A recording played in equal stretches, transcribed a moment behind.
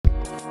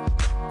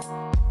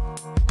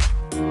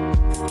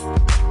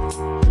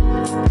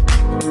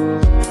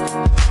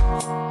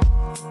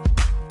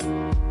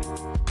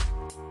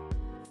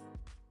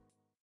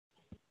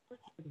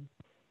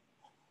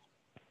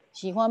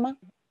喜欢吗？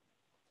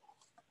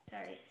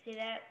 Sorry, say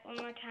that one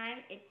more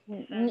time. It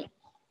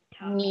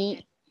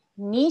sounds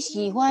你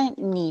喜欢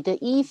你的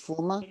衣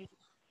服吗？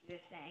 you're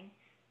saying.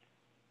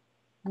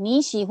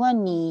 你喜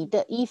欢你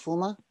的衣服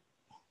吗？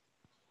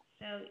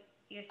 So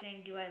you're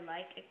saying, do I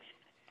like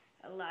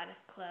a lot of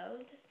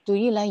clothes? Do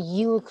you like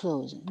your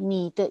clothes?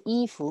 你的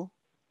衣服？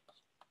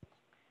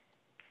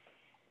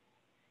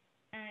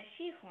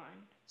喜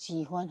欢。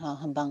喜欢，好，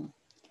很棒。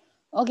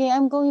Okay,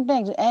 I'm going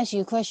back to ask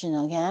you a question,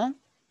 okay?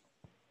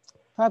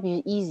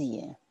 Probably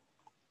easier.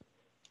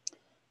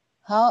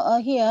 好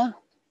，here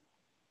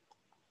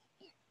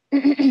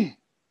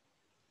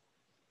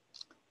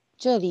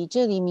这里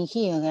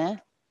Mickey,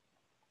 okay?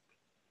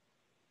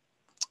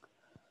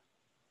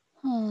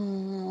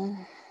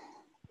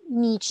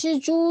 你吃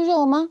猪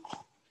肉吗？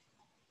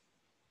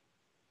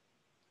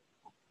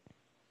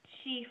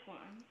 喜欢。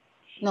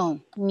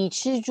No, 你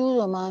吃猪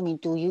肉吗？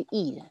 Do you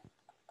eat?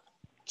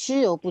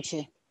 吃肉不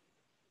吃？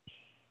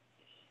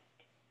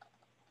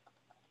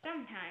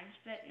 Sometimes,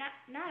 but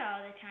not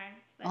all the time.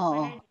 But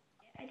when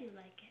I do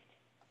like it.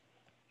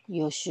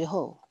 有时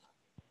候。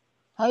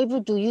However,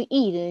 do you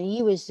eat?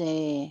 You will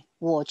say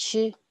我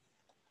吃。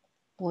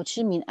我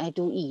吃 mean I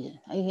do eat.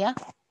 Yeah?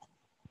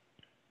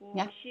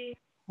 Yeah?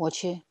 我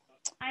吃。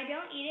I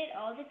don't eat it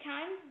all the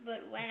time,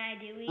 but when I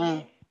do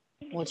eat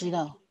it, 我知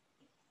道。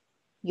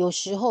有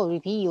时候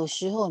repeat 有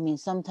时候 mean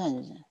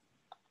sometimes.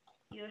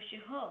 有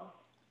时候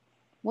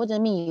What does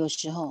it mean 有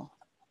时候？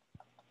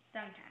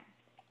 sometimes.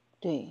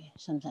 对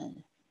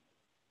sometimes.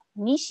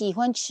 你喜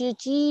欢吃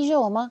鸡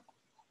肉吗？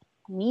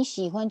你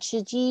喜欢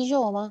吃鸡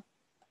肉吗？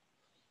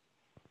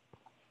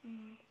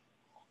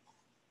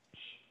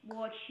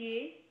我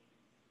吃。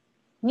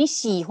你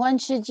喜欢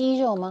吃鸡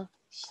肉吗？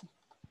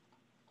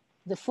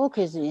 The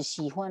focus is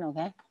喜欢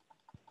 ，OK？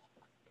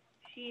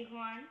 喜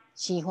欢。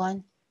喜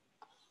欢。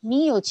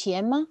你有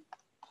钱吗？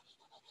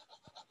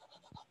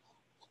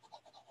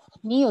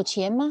你有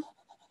钱吗？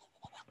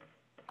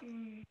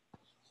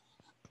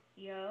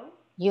有。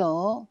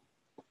有。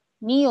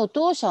你有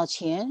多少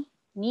钱？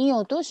你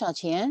有多少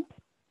钱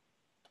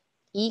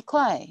？1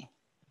块、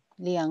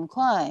2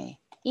块、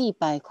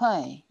100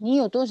块。你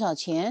有多少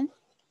钱？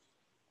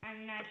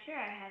 I'm not sure.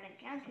 I haven't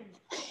counted.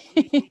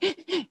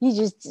 You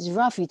just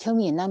roughly tell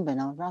me a number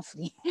now,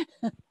 roughly.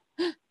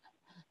 I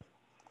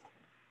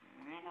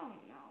don't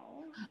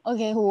know.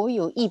 OK， 我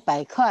有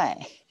100块。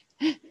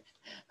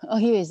哦，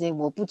因为谁？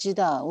我不知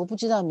道，我不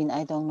知道 mean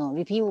I don't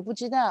know。Repeat， 我不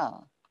知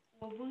道。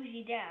我不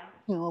知道。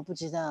我不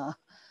知道。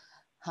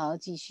好，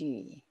继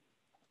续。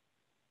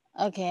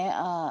OK，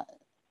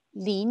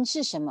零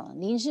是什么？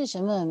零是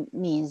什么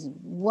means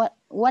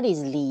what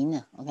is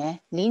零 ？OK，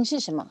 零是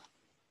什么？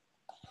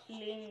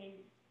零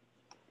is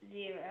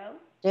 0.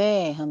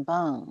 对，很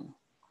棒。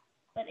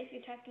But if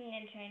you're talking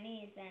in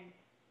Chinese, then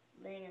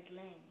ling is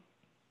ling.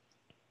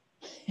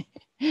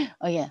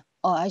 Oh yeah.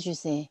 Oh, I should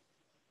say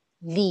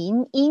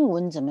零英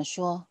文怎么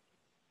说？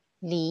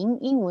零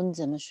英文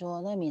怎么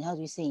说？ That means how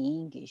do you say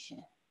in English?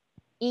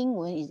 英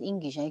文 is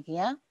English,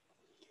 yeah?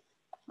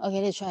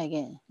 Okay, let's try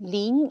again.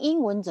 零英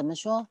文怎么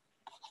说？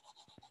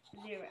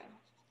 0.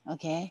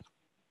 OK，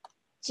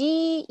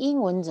 鸡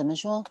英文怎么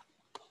说？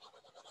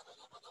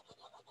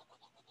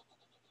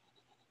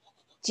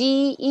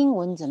鸡英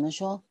文怎么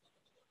说？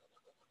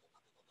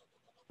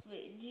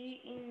 Wait,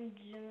 G in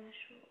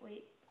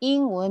wait.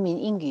 英文 mean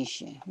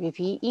English.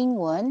 Repeat 英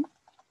文。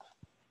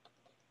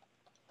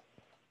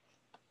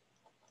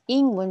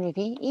英文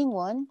repeat 英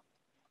文。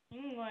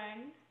英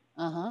文。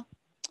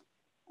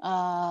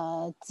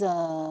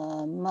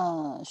怎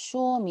么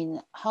说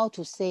明 how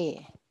to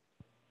say?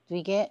 Do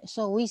we get?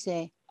 So we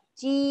say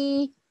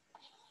鸡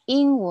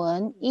英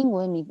文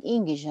mean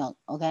English.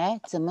 OK，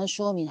 怎么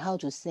说明 how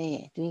to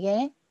say? Do we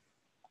get it?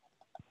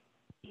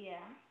 Yeah.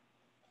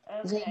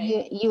 So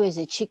Okay. you is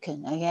a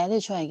chicken. OK,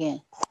 let's try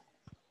again.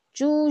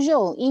 猪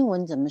肉英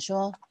文怎么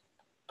说？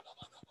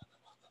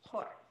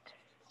 Pork.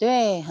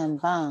 对，很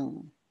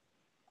棒。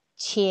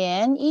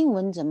钱英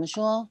文怎么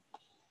说？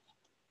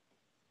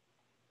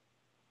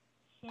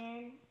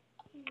钱。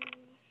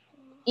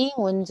英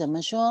文怎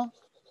么说？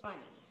 Money.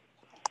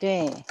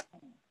 对。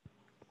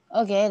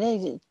Okay,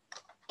 let's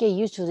get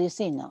used to this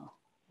thing now.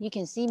 You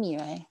can see me,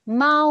 right?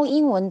 猫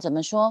英文怎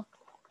么说？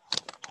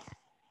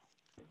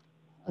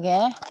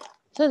 Okay,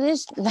 so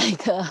this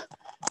like a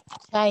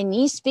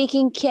Chinese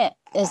speaking cat,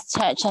 as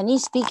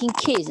Chinese speaking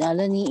kids are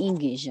learning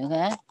English.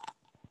 Okay,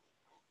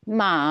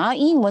 马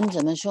英文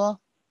怎么说？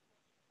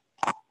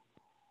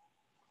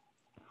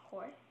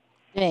 Horse.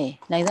 对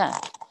like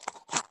that.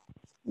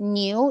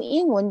 牛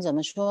英文怎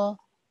么说？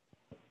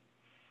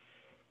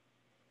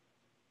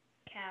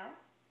 Cow.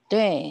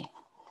 对。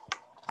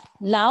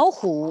老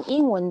虎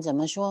英文怎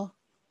么说？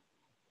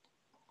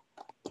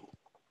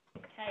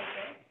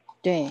 Tiger.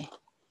 对。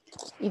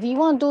If you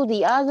want to do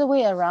the other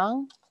way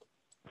around,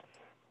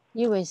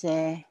 you will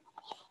say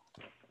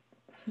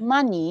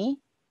money.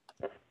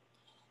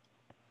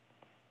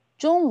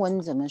 中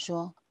文怎么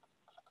说？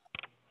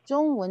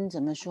中文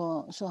怎么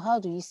说 ？So how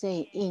do you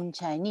say in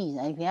Chinese?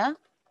 Yeah,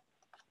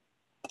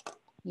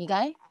 你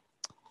该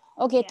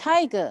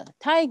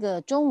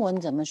OK，tiger 中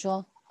文怎么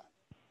说？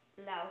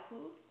老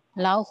虎。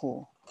老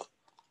虎。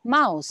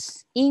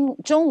mouse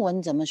中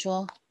文怎么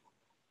说？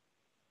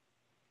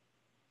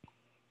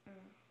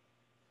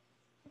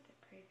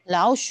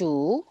老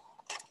鼠。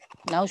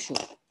老鼠。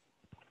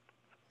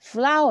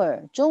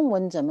flower 中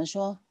文怎么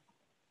说？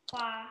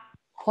花。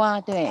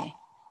花，对。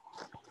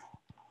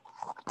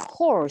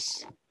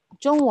horse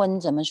中文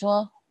怎么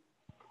说？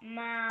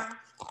马。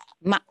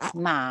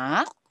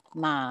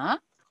马，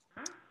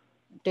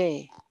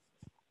对。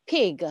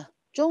pig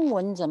中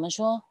文怎么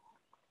说？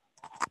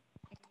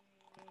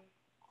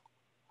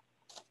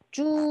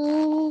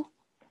猪。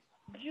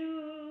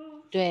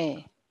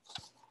对。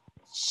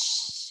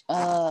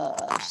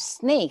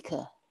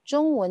snake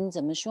中文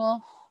怎么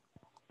说？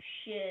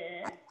蛇。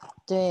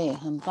对，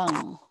很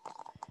棒。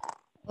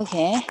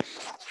OK。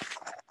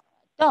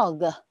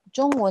dog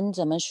中文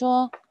怎么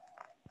说？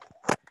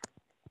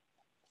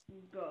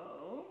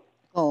狗。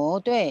狗，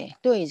对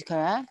，is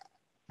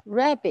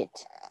correct。rabbit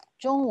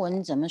中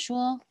文怎么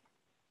说？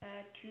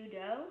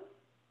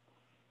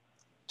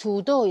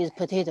土豆 is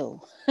potato。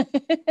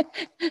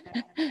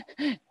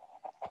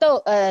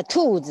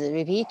兔子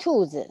repeat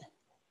兔子。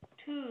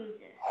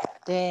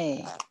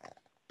对。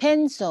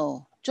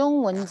pencil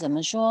中文怎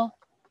么说？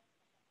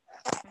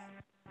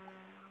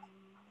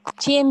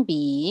铅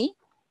笔。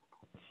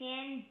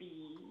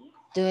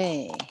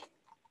对。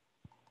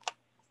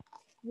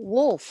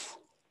wolf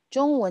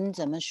中文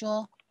怎么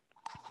说？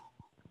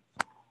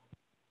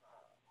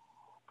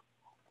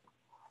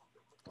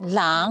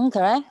狼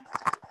correct。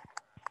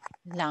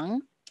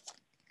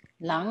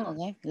狼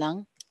OK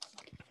狼。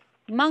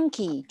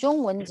monkey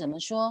中文怎么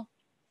说？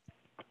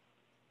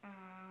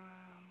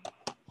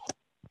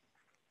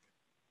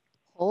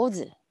猴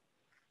子。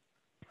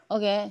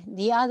OK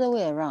the other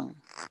way around。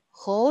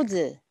猴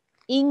子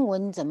英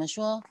文怎么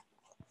说？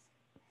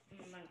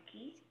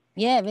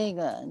 Yeah, very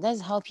good.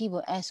 That's how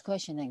people ask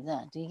questions like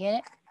that. Do you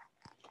get it?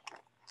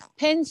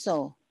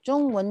 Pencil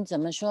中文怎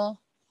么说？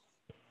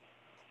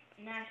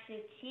那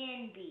是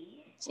铅笔。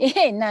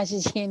那是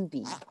铅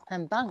笔，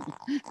很棒，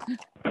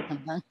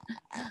很棒。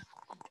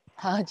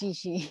好，继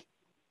续。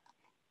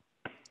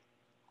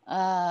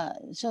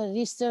So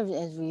this serves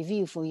as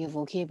review for your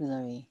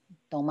vocabulary.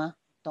 懂吗？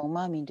懂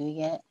吗？Do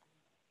you get it?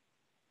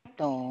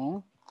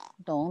 懂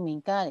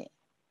got it.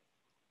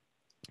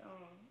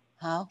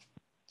 好，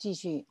继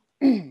续。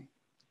Wait,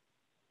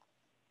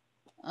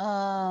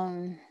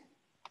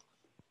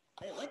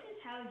 what does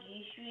how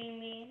G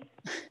mean?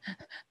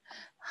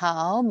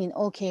 How mean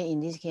okay in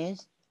this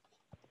case.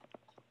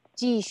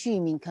 继续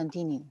mean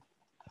continue.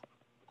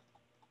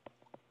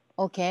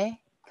 Okay,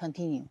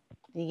 continue.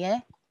 You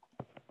get it?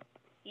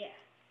 Yeah.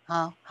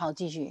 好，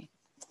继续。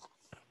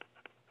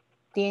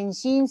点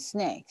心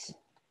snacks。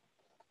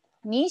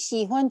你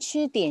喜欢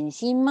吃点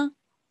心吗？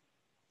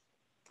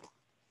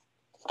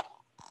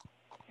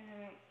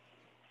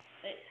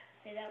 Wait,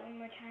 say that one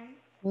more time.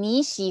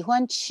 你喜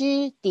欢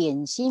吃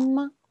点心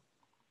吗？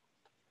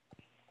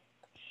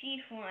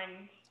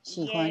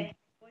喜欢。Yes,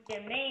 我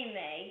的妹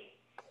妹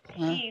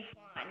喜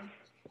欢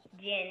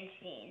点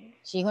心。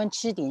喜欢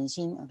吃点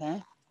心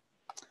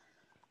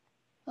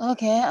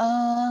OK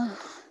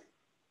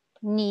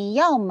你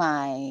要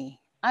买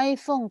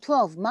iPhone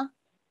 12吗？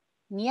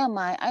你要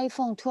买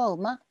iPhone 12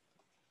吗？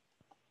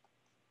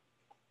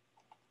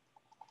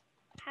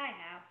 Hi,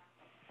 how?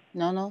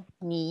 No,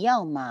 你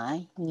要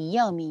买，你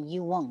要 mean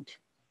you want.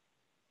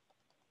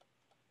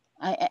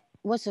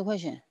 What's the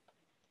question?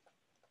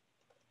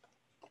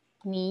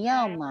 你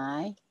要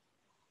买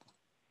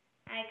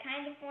I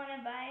kind of want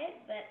to buy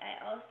it, but I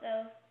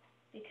also,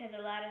 because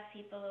a lot of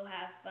people who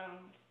have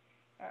phones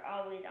are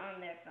always on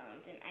their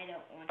phones, and I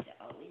don't want to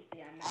always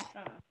be on my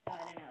phone, so I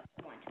don't know if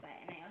I want to buy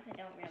it, and I also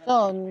don't really want to be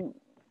on it.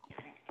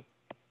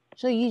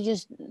 So you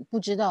just 不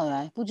知道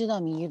right? 不知道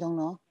mean you don't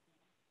know?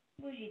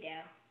 不知道。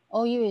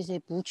Oh, you is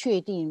不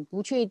确定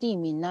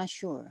mean not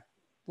sure.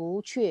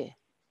 不确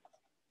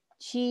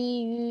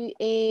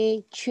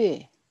CUA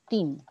确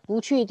定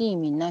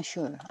mean not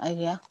sure.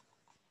 Yeah?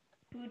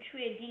 不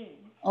确定。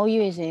Oh,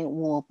 you is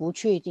我不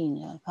确定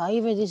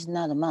However, this is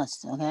not a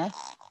must. Okay?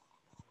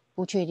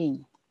 不确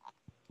定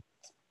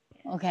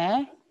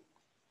Okay?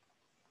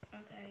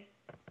 Okay.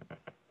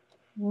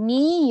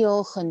 你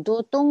有很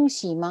多东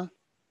西吗？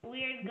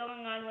 Weird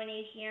going on when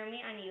you hear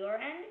me on your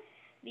end,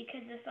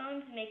 because the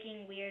phone's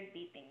making weird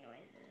beeping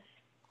noises.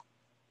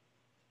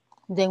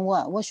 Then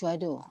what? What should I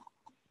do?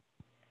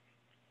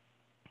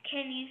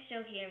 Can you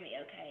still hear me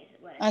okay?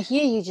 I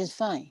hear you just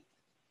fine.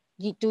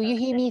 Do you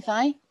hear me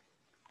fine?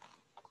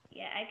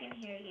 Yeah, I can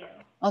hear you.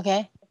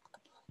 Okay.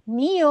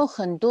 你有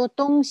很多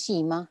东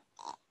西吗？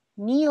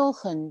你有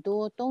很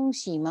多东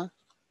西吗？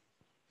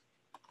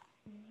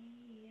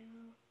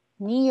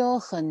你有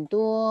很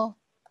多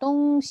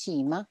东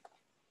西吗？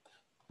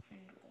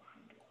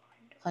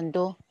很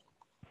多。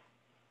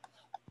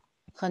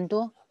很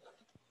多。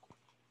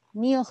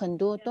你有很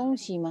多东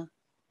西吗？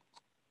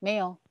没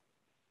有。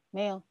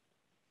没有。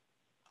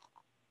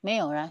没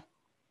有 right?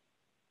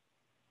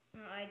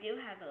 I do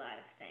have a lot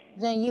of things.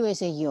 Then you will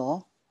say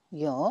有。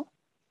有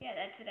Yeah,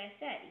 that's what I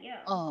said. Yo.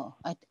 Oh,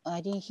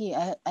 I didn't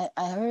hear.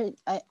 I heard.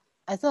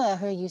 I thought I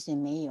heard you say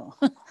没有。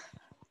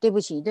对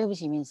不起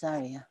mean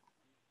sorry 啊。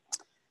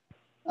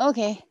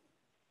Okay.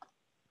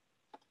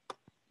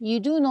 You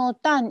do know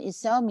蛋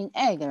itself mean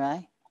egg,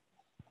 right?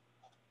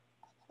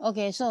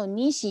 Okay, so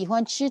你喜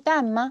欢吃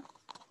蛋吗？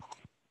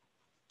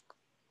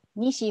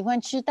你喜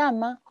欢吃蛋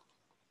吗？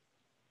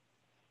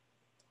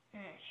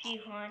喜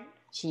欢。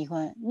喜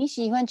欢。你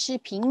喜欢吃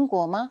苹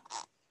果吗？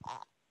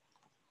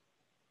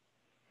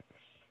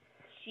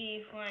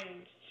喜欢。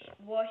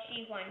我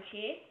喜欢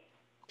吃。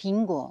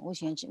苹果，我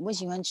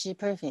喜欢吃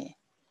perfect。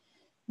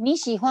你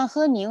喜欢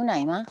喝牛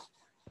奶吗？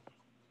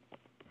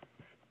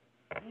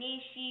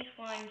你喜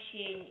欢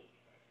吃。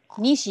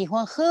你喜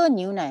欢喝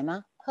牛奶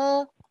吗？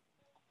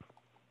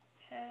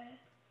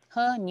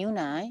喝牛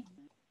奶。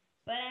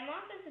But I'm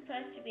also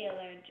supposed to be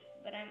allergic.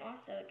 But I'm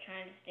also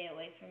trying to stay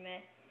away from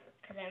it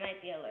because I might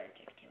be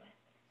allergic to it.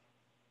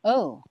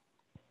 Oh,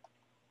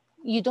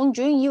 you don't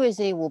drink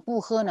USA 我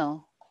不喝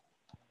呢。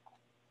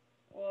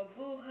我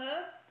不喝。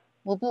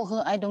我不喝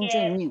I don't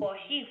drink. 我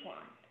喜欢。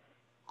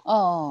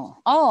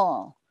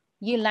Oh,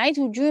 you like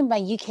to drink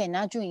but you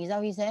cannot drink. Is that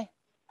what you say?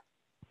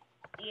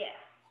 Yeah.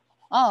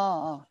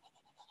 Oh.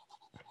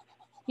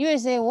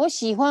 USA 我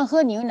喜欢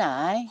喝牛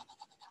奶，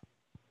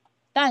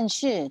但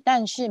是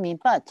mean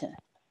but.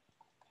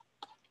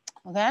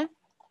 Okay?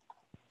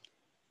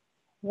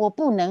 我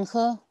不能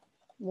喝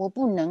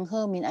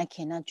mean I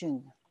cannot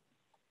drink.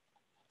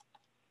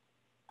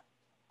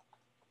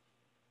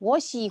 我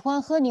喜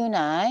欢喝牛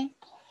奶，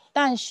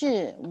但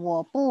是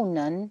我不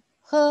能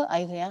喝。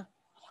Are you here?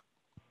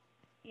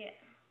 Yeah.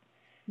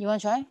 You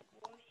want to try?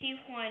 我喜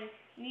欢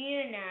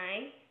牛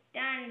奶，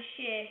但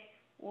是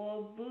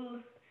我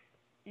不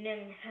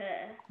能喝。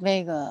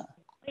Very good.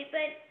 Wait,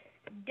 but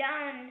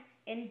dan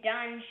and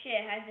dan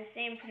shit has the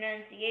same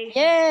pronunciation.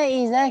 Yeah,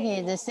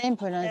 exactly. The same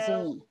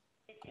pronunciation. So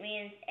it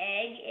means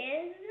egg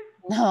is?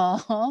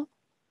 No.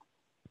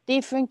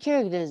 Different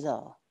characters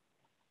though.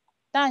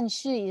 但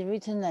是 is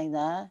written like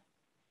that.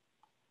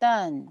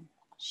 但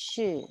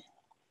是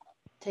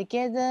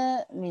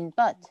together mean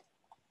but.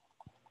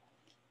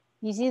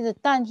 You see the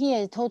但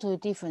here is totally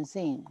different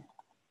thing.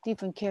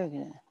 Different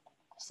character.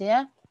 See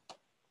that?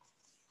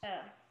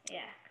 Oh,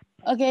 yeah.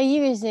 Okay,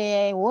 you will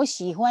say 我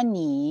喜欢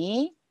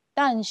你，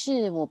但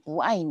是我不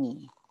爱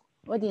你。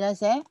What did I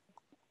say?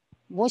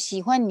 我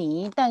喜欢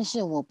你，但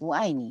是我不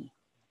爱你。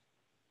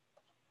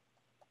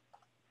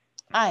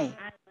爱。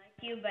I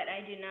like you, but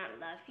I do not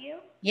love you.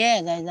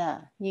 Yeah, like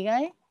that. You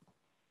got it?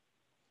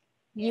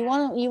 You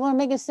Yeah. want to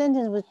make a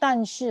sentence with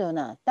但是 or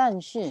not?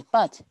 但是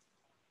but.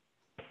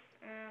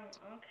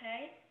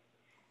 Okay.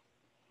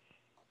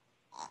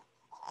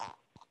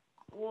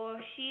 我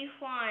喜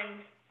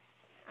欢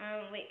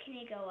wait, can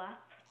you go up?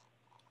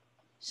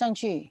 上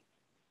去。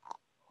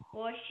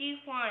我喜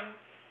欢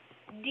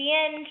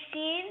电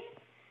信，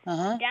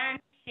但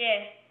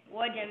是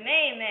我的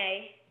妹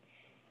妹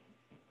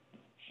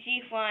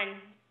喜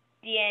欢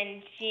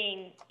电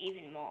信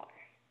even more.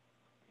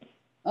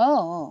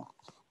 Oh.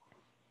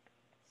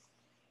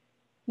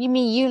 You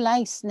mean you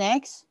like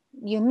snacks?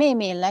 Your 妹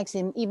妹 likes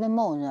them even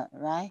more,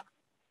 right?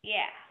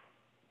 Yeah.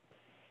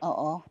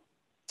 Oh.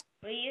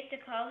 We used to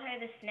call her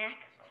the snack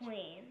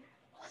queen.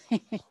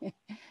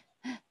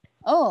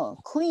 Oh,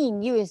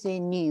 queen, you is a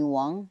女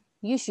王.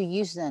 You should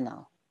use that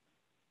now.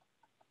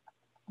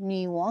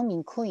 女王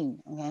mean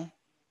queen, okay?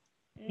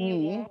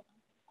 女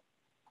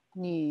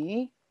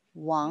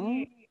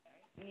王.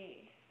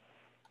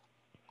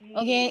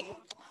 Okay.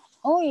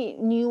 Oh,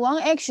 女王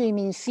actually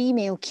means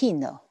female king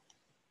though.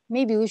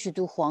 Maybe we should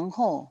do 皇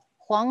后.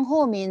 皇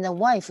后 means the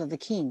wife of the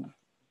king.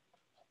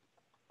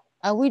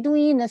 Are we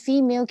doing the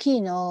female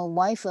king or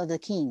wife of the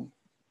king?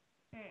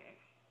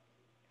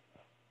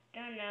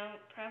 Don't know.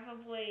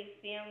 Probably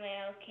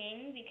female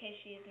king because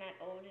she's not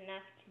old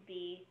enough to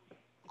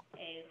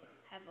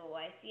have a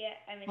wife yet.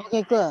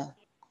 Okay, good.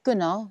 Good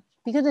now.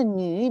 Because the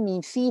女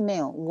means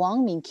female,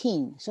 王 means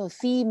king. So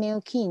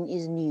female king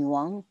is 女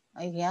王.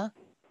 Are you here?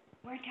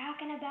 We're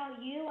talking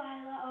about you,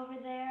 Isla, over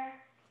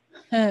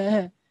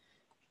there.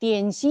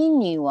 点心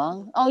女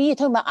王. Oh, you're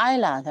talking about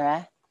Isla,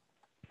 right?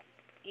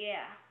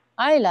 Yeah.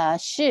 Isla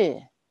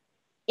是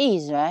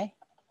is, right?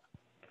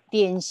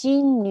 点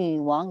心女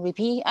王.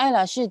 Repeat.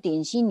 Isla 是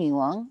点心女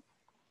王.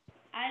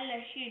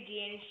 Isla 是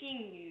点心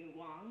女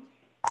王.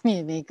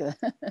 Very good.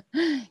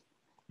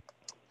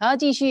 好，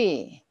继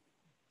续。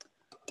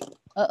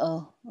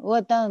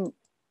我等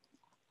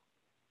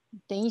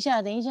一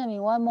下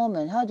one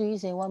moment. How do you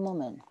say one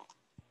moment?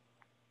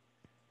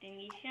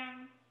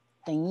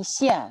 等一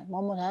下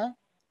one more time.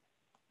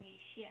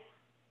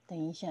 等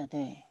一下，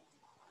对。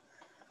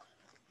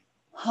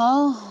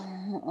好，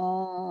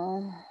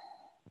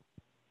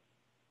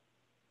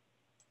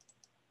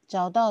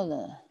找到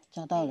了。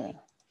I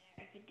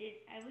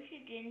wish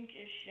it didn't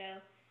just show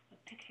a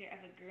picture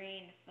of a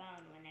green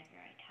phone whenever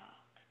I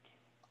talked.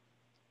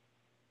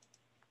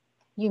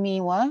 You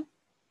mean what?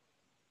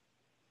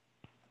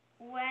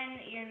 When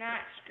you're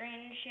not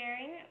screen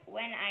sharing,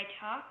 when I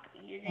talk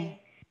using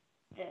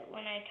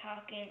when I'm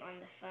talking on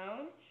the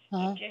phone,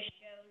 Uh-huh. it just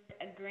shows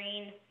a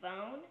green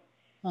phone.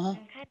 Uh-huh.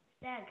 I'm kind of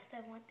sad because I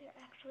want there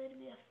actually to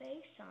be a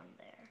face on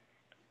there.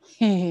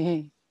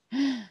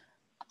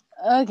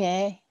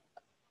 Okay.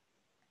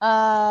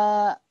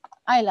 艾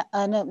拉，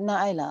那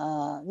艾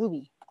拉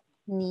，Ruby，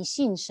你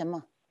姓什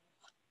么？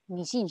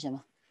你姓什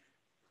么？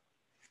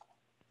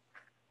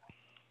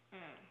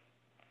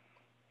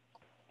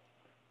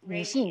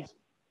你姓，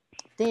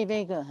对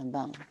，very 很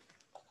棒。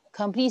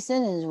Complete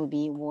sentence would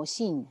be 我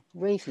姓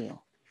Raphael。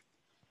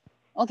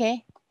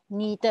OK，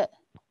你的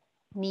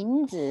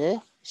名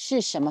字是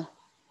什么？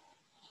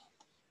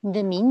你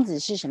的名字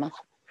是什么？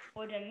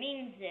我的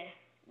名字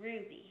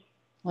Ruby。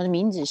我的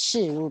名字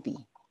是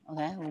Ruby。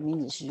OK，我的名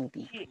字是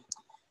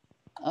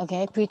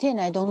Ruby。OK，pretend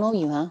I don't know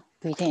you 哈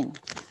，pretend。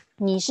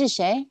你是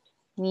谁？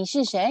你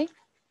是谁？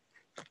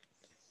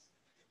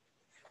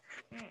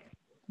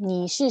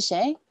你是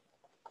谁？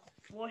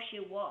我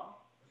是我。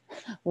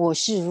我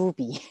是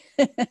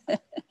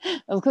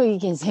Ruby。Of course you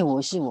can say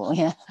我是我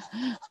呀，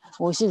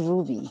我是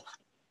Ruby。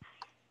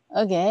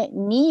OK，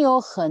你有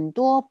很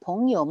多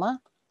朋友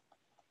吗？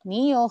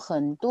你有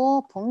很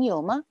多朋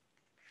友吗？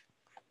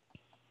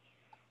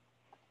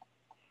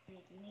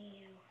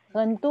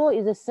很多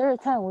is the third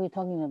time we're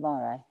talking about,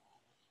 right?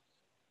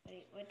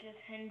 Wait, what does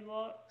很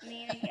多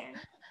mean again?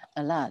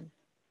 A lot.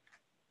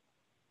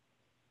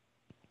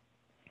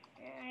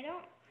 I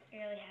don't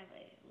really have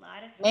a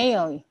lot of friends. 没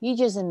有 you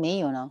just 没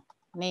有呢？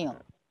没有。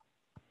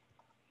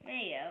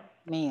没有。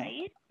没有。I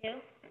used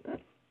to.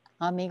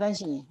 好，没关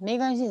系，没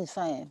关系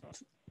fine。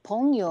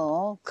朋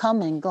友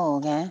come and go,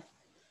 okay?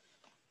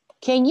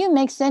 Can you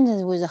make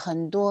sentence with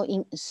很多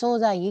in so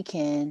that you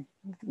can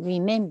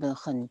remember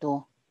很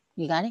多?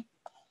 You got it?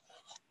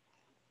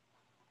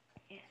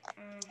 Yeah,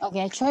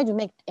 Okay, try to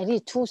make at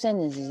least 2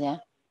 sentences,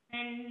 yeah?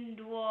 很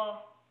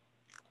多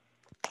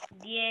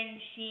点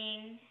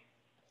心。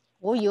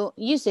you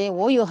say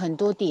我有很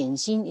多点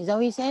心 is that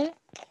what you said?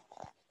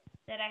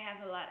 That I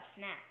have a lot of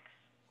snacks.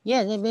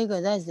 Yeah, very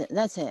good.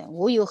 That's it.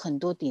 我有很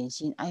多点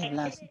心 I have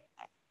lots.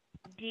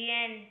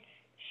 点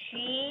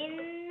心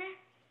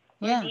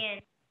or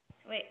Yeah.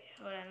 Wait,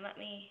 hold on, let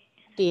me.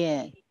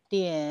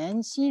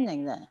 点心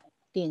like that.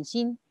 点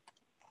心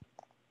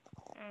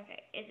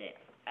Okay, is it?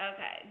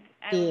 Okay.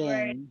 I was 点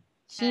worried.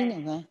 心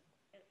okay.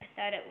 I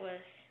thought it was.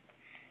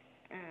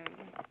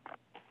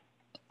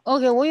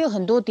 OK， 我有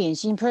很多点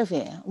心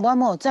perfect. One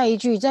more， 再一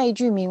句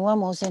mean one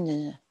more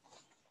sentence.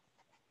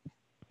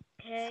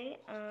 Okay,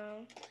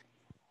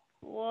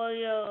 我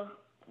有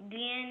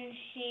点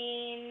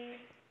心。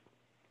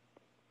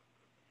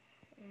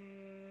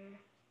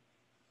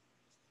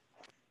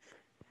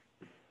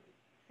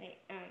Wait,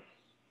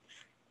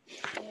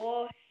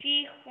 我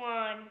喜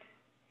欢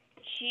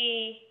吃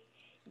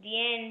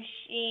点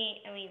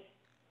心。I mean,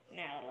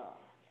 not at all.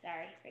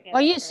 Sorry, forget.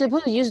 Are you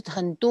supposed to use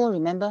很多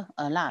remember?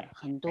 A lot,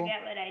 很多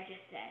Forget what I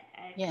just said.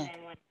 Yeah. I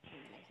want to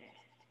change my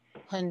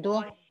sentence. 很多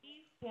我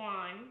喜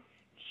欢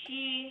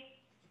吃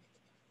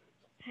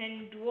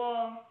很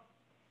多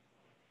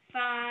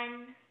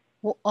饭。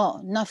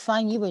not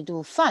fun, you will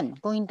do fun,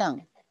 going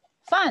down.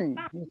 Fun.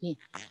 Okay.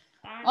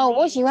 饭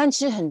我喜欢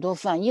吃很多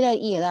饭 You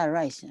like eat a lot of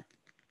rice.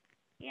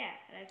 Yeah,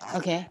 that's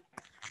Okay.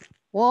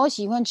 我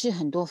喜欢吃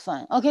很多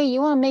饭 Okay,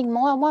 you want to make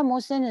one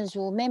more sentence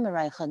to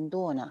memorize 很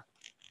多呢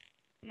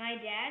My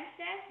dad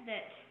says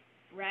that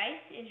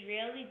rice is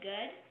really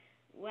good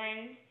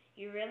when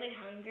you're really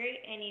hungry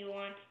and you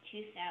want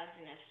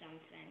 2,000 of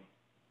something.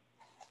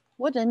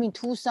 What does it mean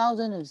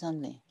 2,000 or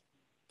something?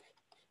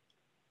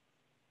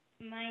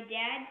 My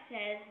dad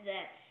says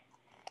that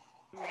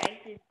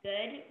rice is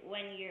good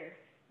when you're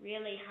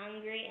really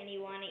hungry and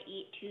you want to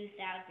eat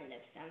 2,000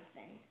 of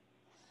something.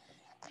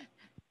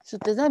 So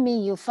does that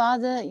mean your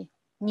father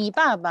你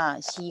爸爸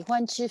喜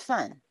欢吃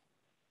饭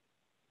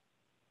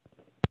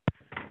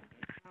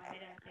I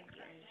don't think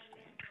you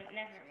understand. But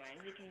never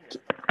mind, we can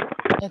move.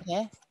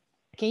 Okay.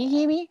 Can you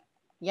hear me?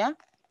 Yeah?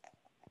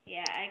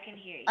 Yeah, I can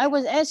hear you. I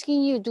was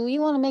asking you, do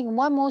you want to make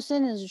one more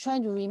sentence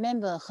trying to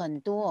remember 很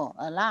多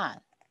a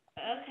lot?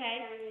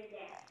 Okay.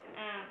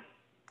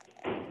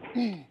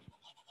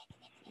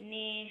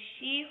 你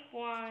喜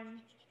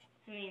欢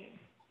I mean,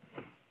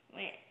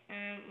 wait,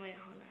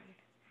 hold on.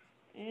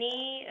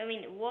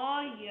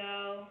 我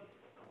有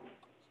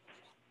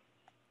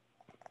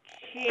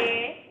吃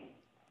wait,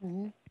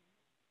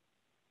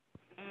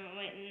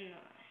 no.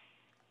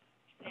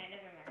 Yeah,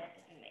 never mind. That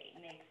doesn't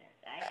make sense.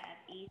 I have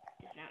eat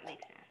does not make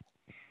sense.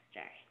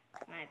 Sorry,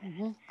 my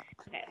bad.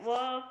 Okay,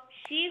 我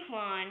喜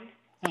欢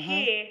吃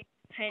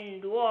很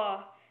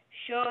多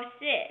寿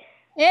司。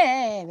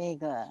Yeah, very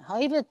good.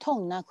 However,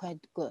 tone not quite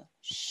good.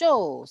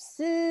 寿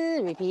司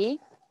repeat.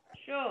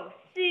 寿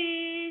司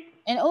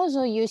And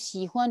also, you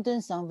喜欢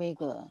doesn't sound very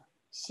good.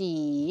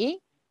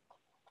 喜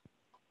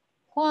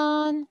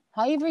欢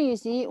However, you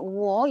see,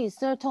 我 is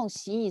third tone,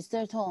 喜 is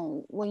third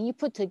tone. When you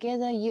put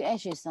together, you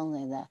actually sound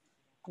like that.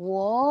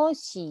 我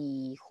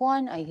喜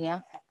欢 I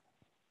hear.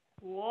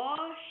 我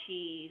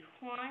喜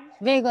欢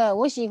Very good.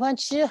 我喜欢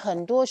吃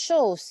很多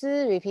寿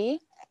司 repeat.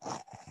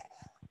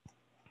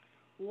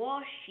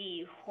 我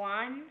喜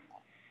欢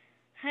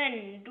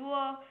很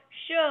多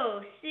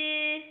寿司。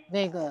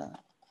那个，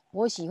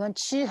我喜欢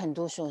吃很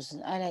多寿司。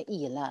I like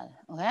eat a lot.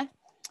 OK，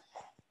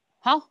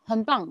 好，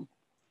很棒。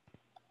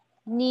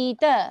你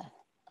的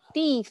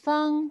地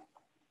方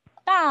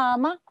大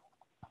吗？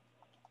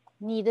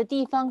你的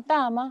地方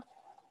大吗？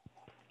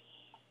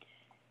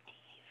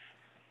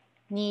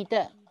你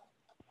的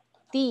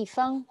地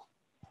方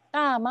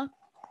大吗？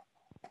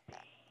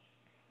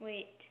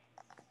 Wait.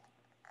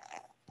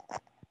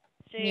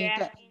 So you're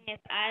asking if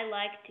I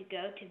like to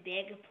go to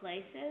big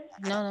places?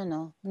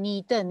 No.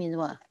 你的 means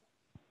what?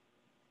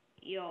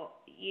 Your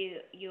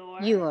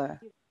Your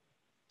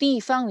地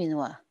方 means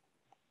what?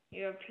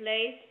 your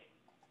place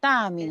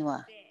大 is means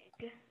what?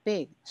 big.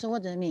 Big. So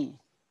what does it mean?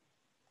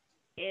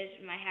 Is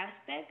my house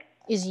big?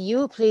 Is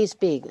your place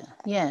big?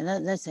 Yeah,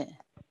 that's it.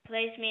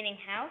 Place meaning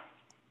house?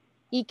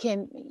 It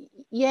can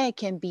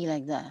be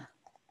like that.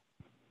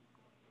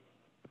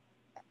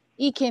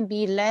 It can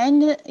be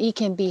land, it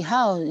can be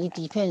house. It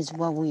depends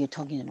what we're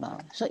talking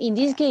about. So in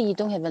this case, you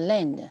don't have a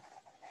land.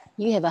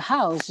 You have a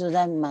house, so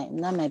that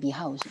might be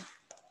house.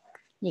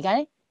 You got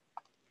it?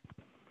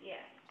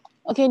 Yeah.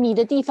 Okay, 你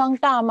的地方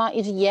大吗?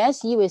 If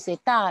yes, you will say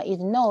大. If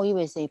no, you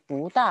will say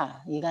不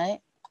大. You got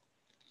it?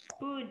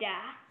 不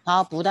大。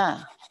好，不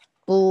大，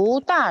不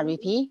大。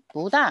Repeat，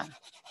 不大，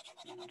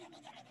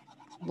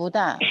不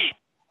大。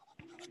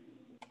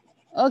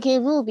Okay,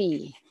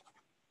 Ruby.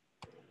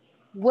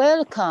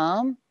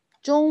 Welcome.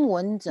 中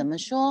文怎么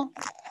说？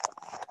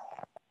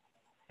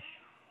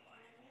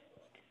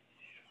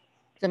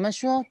怎么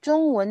说？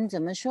中文怎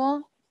么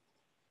说？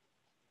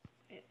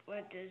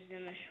 What does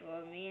怎么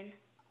说 mean?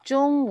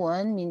 中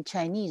文 means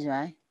Chinese,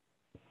 right?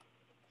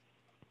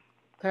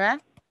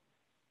 Correct?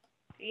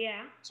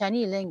 Yeah.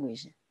 Chinese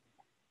language.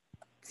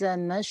 怎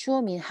么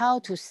说 mean how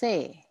to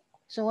say.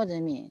 So what does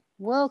it mean?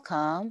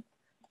 Welcome.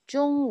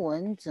 中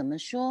文怎么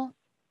说？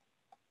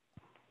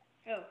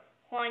 Oh,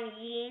 欢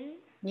迎.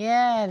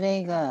 Yeah,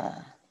 very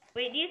good.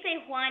 Wait, do you say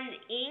欢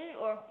迎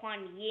or 欢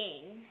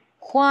迎?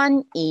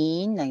 欢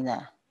迎 like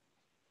that.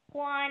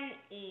 欢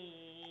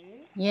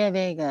迎. Yeah,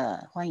 very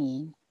good. 欢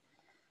迎。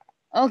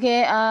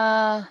Okay,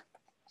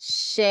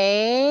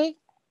 谁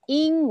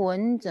英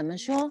文怎么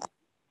说？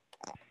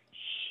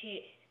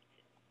谁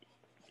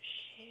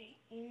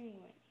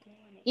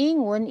英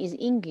文 is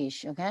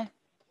English, okay?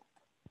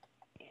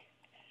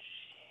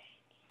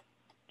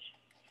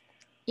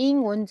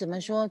 英文怎么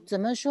说？怎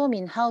么说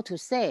mean how to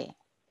say?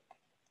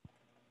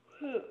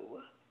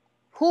 Who?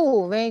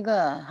 Who, very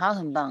good. 好，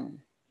很棒。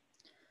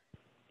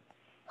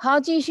好，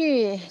继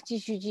续。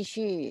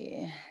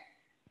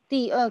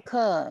第二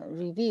课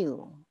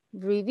review.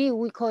 Review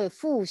we call it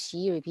复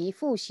习 repeat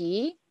复习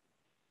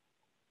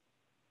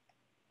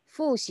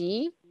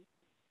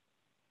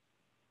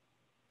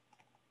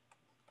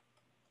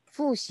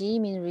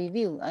mean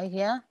review.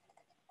 Okay?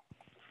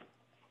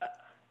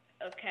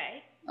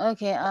 Okay.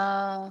 Okay,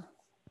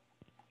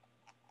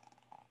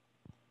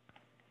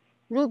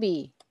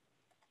 Ruby,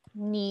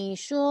 你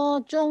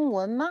说中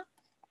文吗？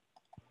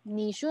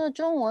你说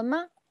中文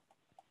吗？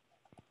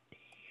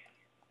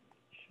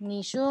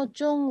你说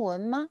中文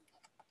吗？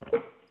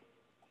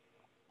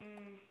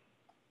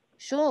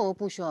说或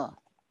不说？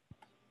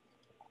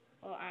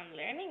 Well, I'm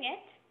learning it.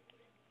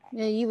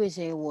 You will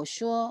say 我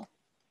说。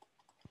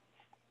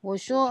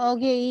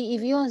Okay,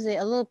 if you want to say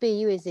a little bit,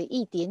 you will say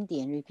一点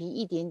点 repeat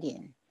一点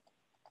点。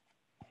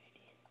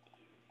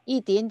一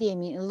点点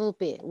mean a little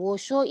bit. 我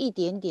说一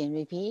点点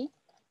repeat.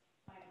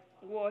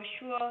 我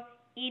说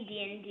一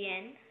点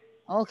点。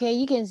 Okay,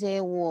 you can say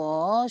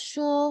我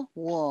说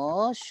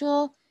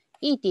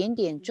一点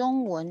点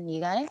中文，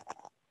你来。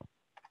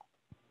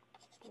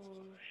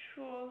我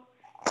说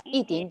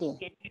一点点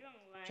中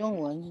文。中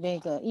文那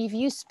个 If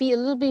you speak a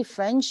little bit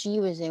French,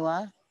 you will say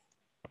what?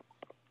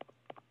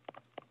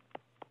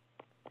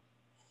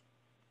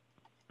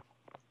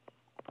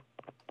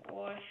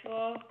 我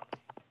说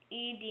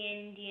一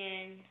点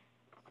点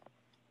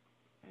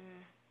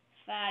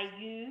法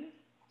语。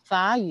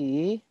法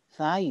语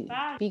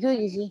because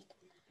you see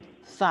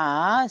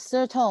法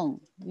third tone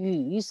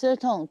语 third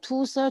tone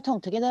 2 third tone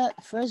together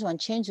first one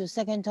change to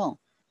second tone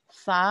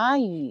法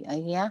语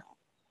yeah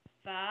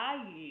法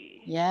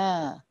语。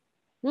 yeah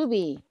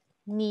Ruby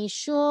你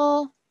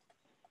说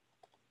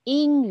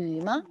英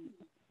语吗？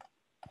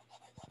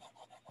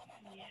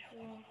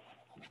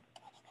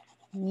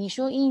你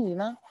说英语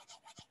吗？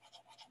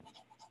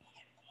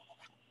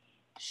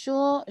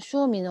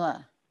说明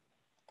what？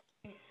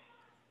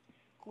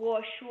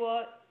我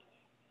说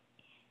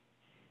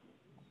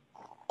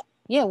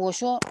Yeah， 我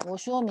说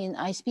mean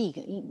I speak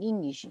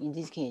English in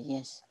this case,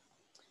 yes。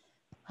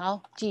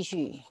好，继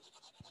续。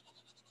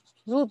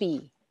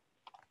Ruby，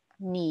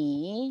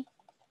 你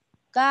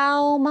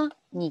高吗？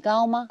你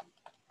高吗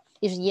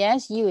 ？If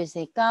yes, you will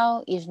say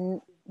高。If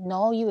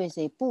no, you will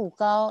say 不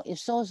高。If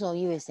so,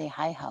 you will say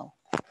还好。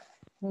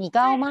你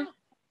高吗？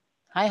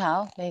还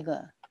好，那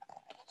个。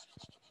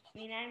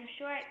I mean, I'm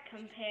short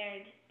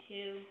compared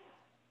to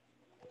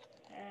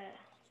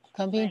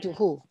Compared to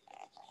who?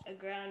 a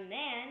grown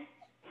man.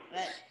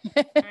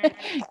 but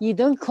You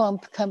don't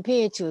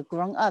compare to a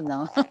grown up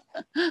now.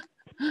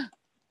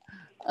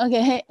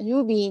 OK,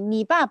 Ruby，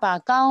 你爸爸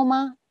高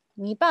吗？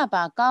你爸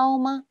爸高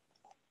吗？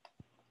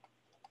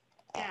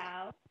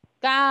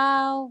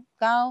高。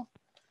高。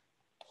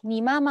你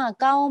妈妈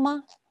高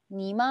吗？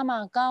你妈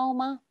妈高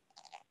吗？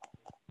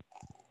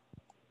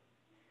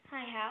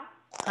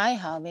还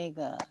好那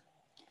个。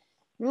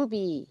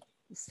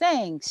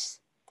Ruby，thanks，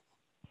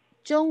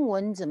 中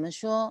文怎么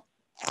说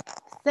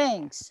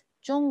 ？Thanks，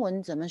 中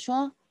文怎么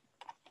说？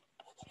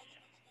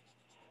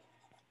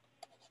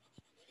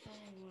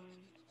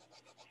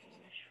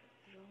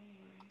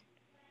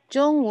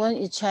中文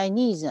is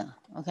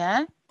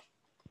Chinese，OK？、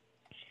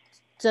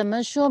怎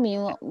么说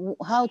明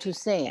 ？How to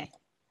say？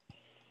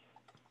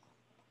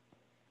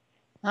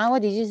 啊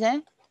 ，What did you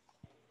say？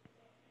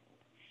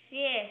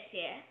 谢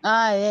谢。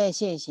啊，对，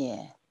谢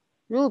谢。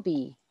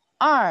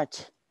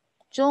Ruby，art，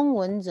 中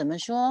文怎么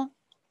说？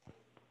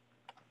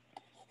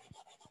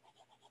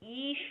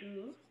艺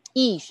术。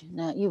艺术，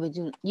那 you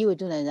would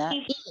do like that。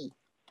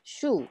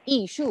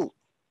艺术。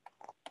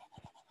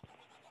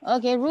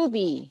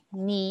OK，Ruby，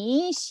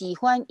 你喜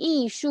欢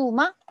艺术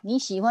吗？你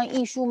喜欢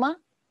艺术吗？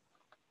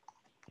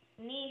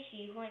你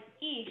喜欢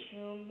艺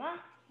术吗？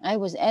 I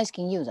was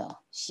asking you 的，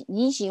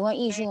你喜欢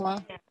艺术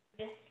吗？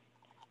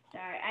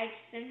 Sorry,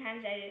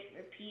 sometimes I just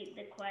repeat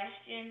the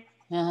question.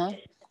 嗯哼，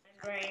 Just so my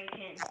brain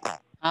can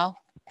好，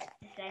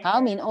 decipher.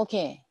 好明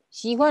OK，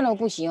 喜欢我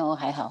不喜欢我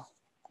还好。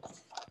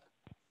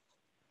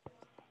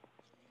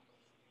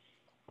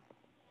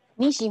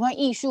你喜欢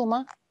艺术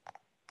吗？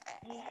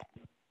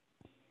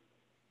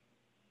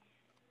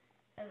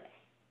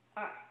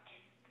 Art.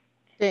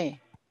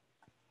 对，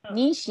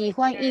你喜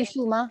欢艺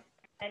术吗？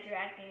 You're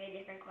asking me a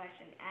different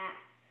question.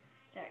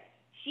 Sorry.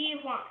 喜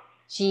欢。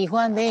喜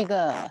欢那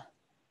个。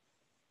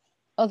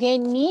OK，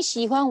 你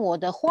喜欢我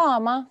的画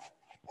吗？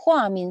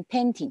画 mean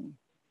painting。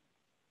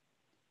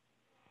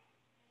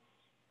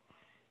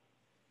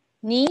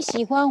你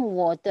喜欢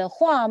我的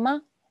画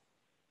吗？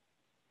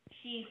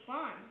喜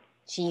欢。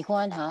喜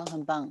欢，好，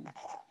很棒。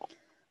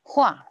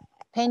画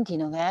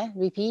painting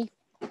OK，repeat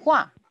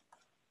画。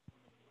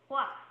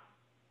画。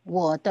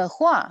我的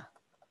画。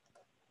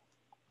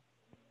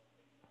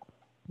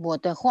我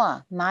的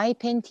画 my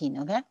painting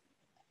OK。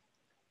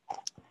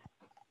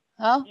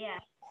好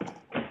Yeah.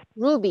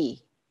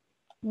 Ruby，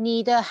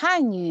 你的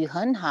汉语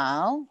很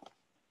好。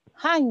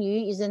汉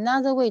语 is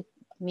another way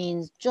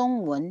means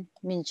中文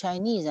means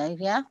Chinese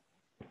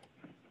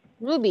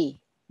OK。Ruby，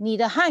 你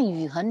的汉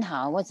语很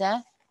好 ，What's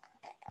that？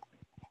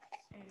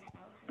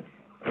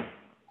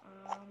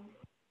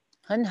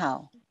 很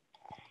好。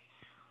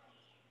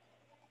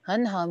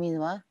很好 means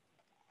what？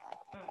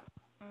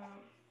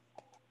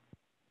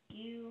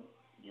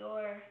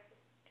 Your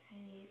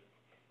Chinese.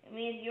 It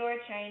means your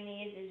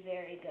Chinese is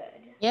very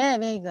good. Yeah，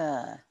 那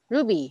个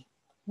Ruby，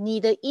 你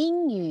的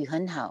英语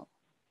很好。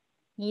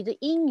你的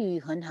英语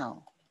很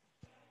好。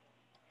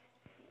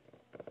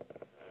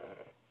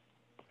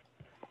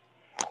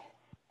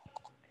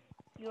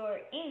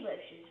Your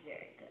English is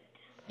very good.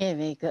 Yeah，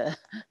 那个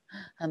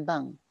很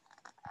棒。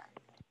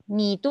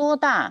你多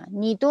大？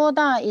你多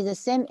大 is the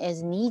same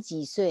as 你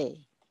几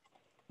岁？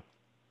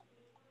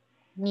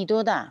你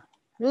多大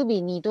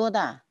 ？Ruby， 你多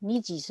大？你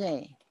几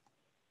岁？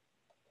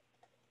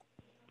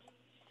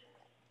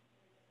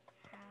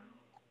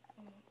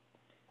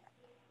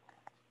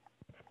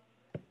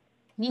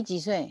你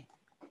几岁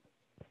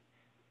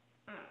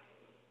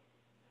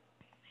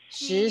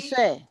？10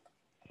岁。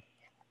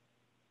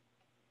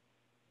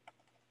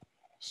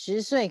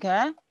10岁，可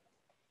爱。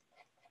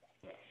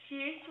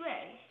10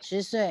岁。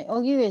10岁。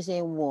哦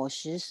，USA， 我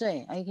10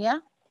岁 ，OK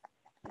啊？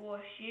我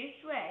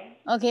10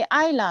岁。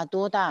OK，Ila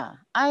多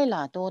大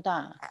 ？Ila 多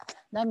大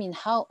 ？That means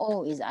how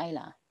old is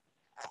Ila？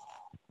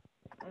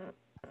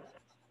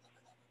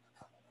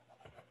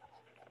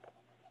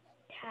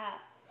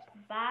 他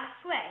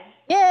8岁。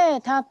耶，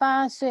他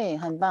8岁，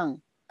很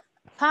棒。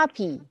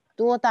Papi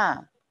多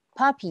大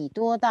 ？Papi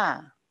多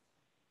大？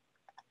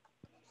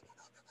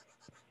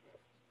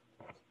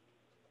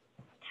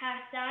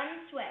他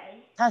3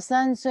岁。他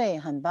3岁，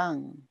很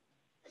棒。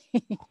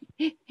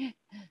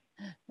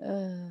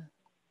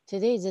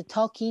Today is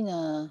talking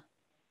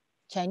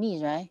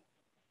Chinese, right？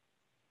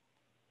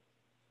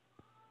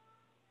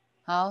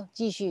 好，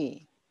继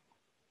续。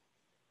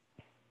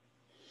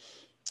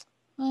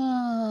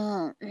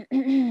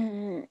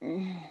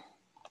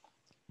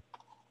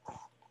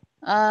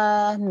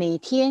每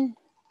天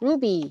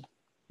Ruby，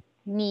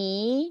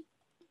 你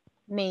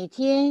每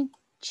天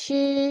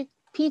吃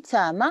披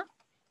萨吗？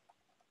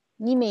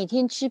你每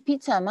天吃披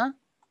萨吗？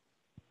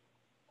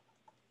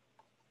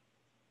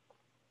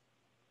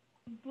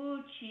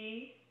不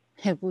吃。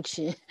不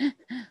吃。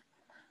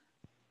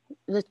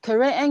The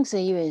correct answer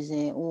is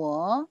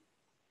我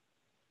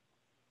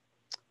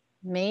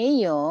没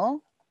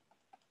有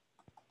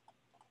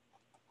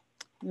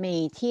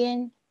每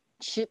天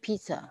吃披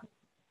萨。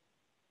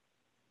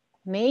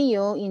没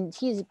有 in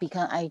his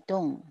become I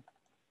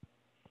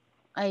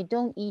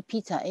don't eat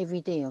pizza every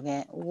day.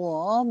 OK，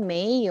 我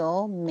没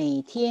有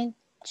每天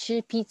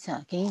吃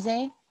pizza. Can you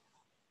say?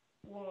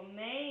 我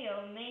没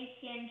有每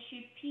天吃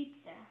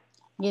pizza.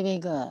 Yeah, very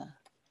good.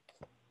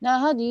 Now,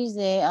 how do you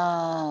say,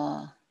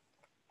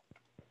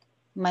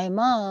 my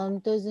mom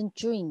doesn't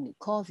drink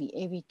coffee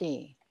every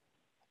day?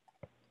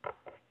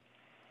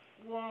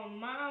 我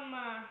妈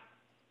妈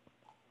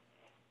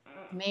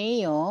没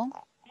有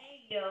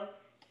没有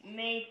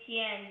每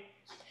天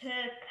喝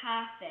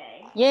咖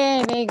啡.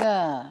 Yeah, very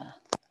good.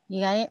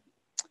 You got it?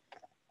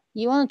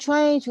 You want to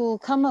try to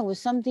come up with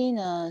something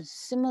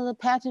similar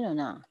pattern or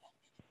not?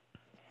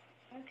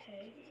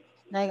 Okay.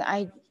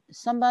 Like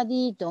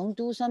somebody don't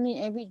do something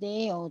every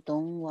day or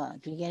don't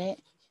what? Do you get it?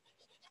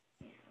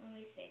 Let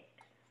me think.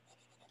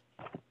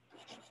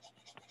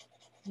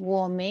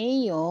 我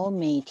没有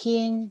每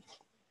天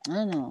I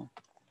don't know.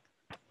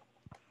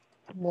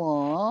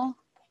 我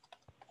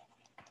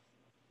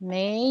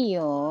没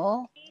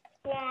有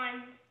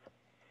关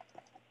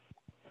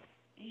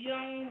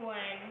中文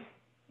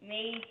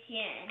每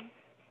天.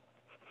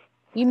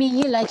 You mean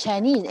you like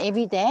Chinese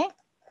every day?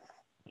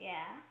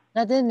 Yeah.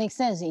 That doesn't make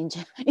sense in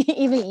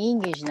even in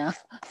English now.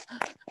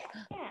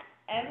 Yeah.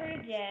 Every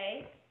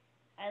day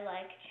I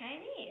like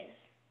Chinese.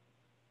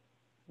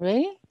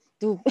 Really?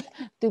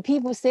 Do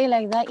people say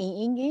like that in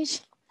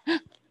English? I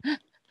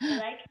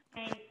like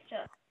Chinese. So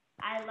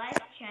I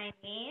like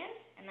Chinese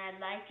and I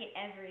like it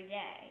every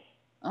day.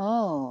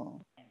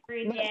 Oh.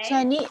 Every But day.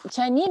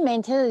 Chinese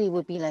mentality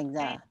would be like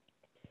that.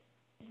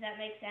 Does that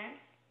make sense?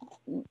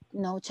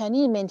 No,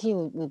 Chinese mentality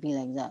would be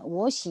like that.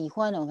 我喜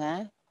欢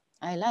okay?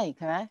 I like,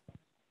 right?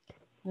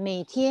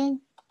 每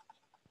天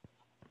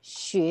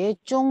学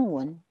中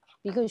文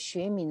because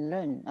学 means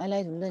learn. I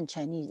like to learn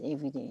Chinese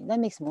every day. That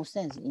makes more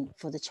sense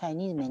for the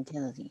Chinese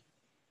mentality.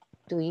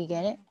 Do you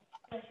get it?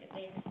 English it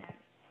makes sense.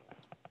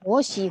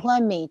 我喜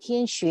欢每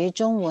天学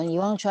中文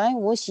You want to try?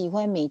 我喜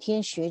欢每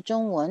天学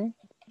中文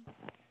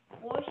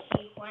我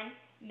喜欢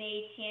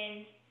每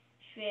天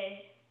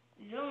学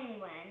中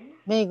文.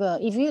 Very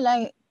good. If you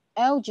like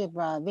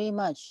algebra very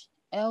much,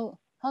 how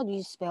do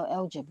you spell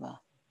algebra?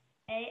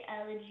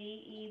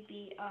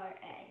 ALGEBRA.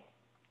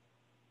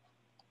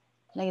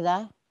 Like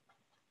that?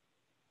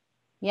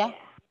 Yeah?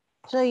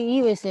 So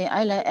you will say,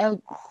 I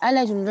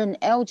like to learn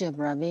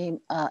algebra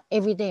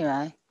every day,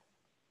 right?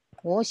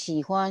 我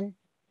喜欢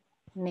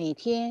每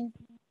天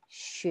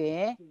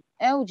学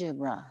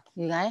algebra.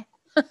 You got it?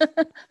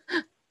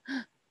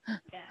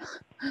 Yeah.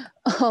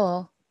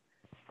 Oh,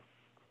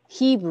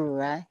 Hebrew,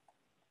 right?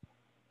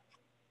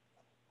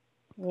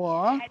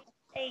 我 How do you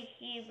say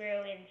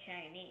Hebrew in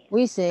Chinese?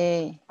 We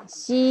say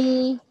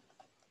希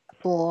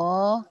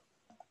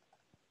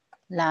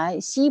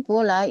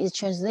伯来 is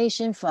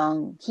translation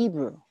from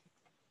Hebrew.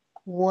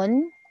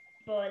 文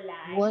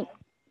Bolai.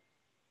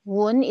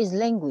 is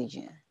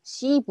language.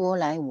 希伯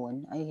来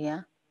文 Are you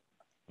here?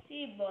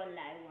 Si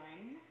bolai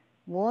one.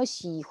 我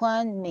喜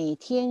欢每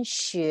天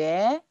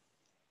学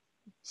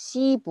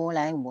希伯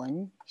来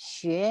文，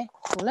学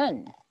to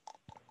learn。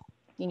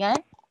应该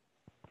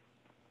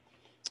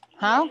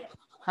好，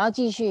好，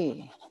继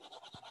续。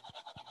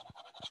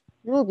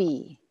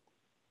Ruby,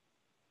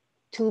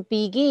 to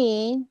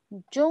begin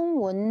中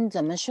文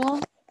怎么说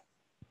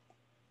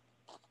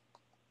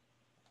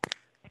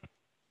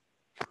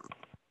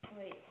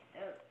Wait,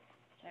 oh,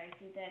 sorry,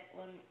 do that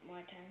one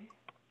more time.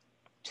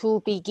 To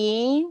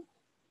begin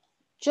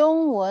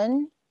中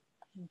文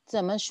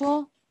怎么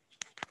说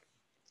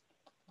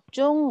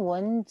中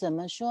文怎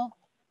么说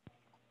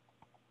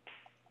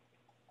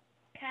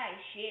开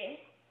始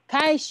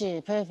开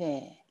始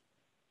perfect.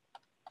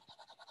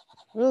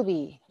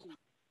 Ruby,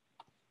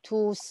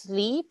 to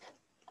sleep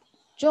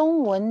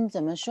中文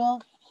怎么说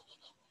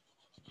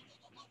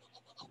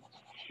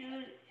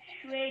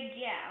睡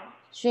觉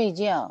睡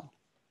觉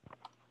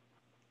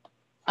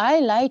I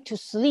like to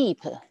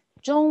sleep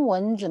中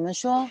文怎么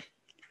说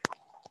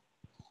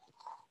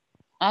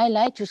I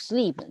like to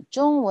sleep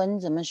中文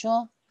怎么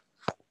说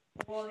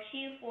我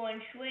喜欢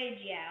睡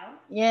觉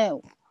Yeah,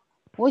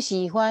 我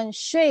喜欢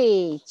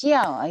睡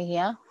觉 Are you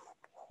here?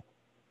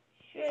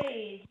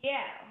 睡觉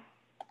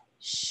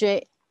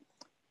睡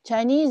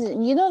Chinese,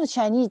 you know the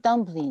Chinese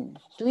dumpling.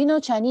 Do you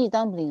know Chinese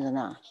dumplings or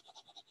not?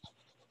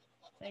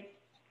 Wait,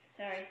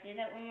 sorry, say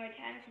that one more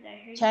time because I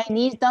heard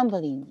Chinese you.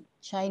 dumplings.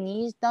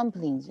 Chinese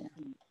dumplings.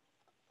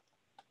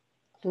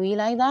 Do you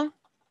like that?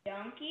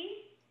 Donkey?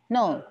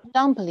 No, Oh,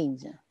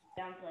 dumplings.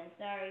 dumpling.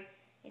 Sorry,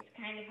 it's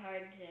kind of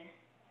hard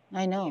to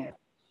I know. hear.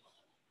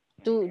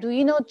 Do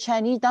you know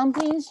Chinese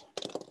dumplings?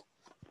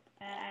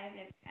 I've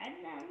never had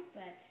them,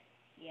 but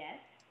yes,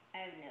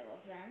 I know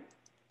of them.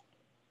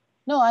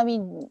 No, I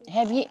mean,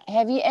 have you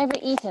ever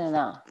eaten or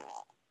not?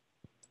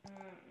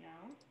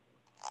 No.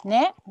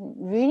 No?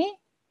 Really?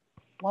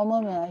 One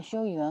moment, I'll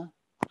show you. Are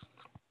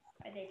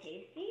they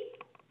tasty?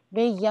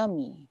 Very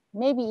yummy.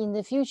 Maybe in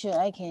the future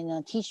I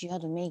can teach you how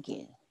to make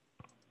it.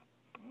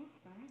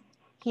 Fine.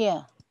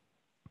 Here.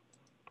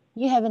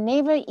 You have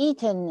never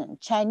eaten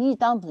Chinese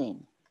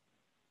dumpling?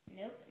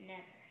 Nope,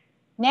 never.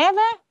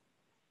 Never?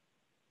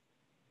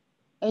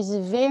 It's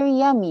very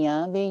yummy,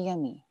 very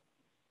yummy.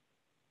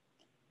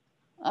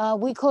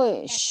 We call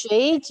it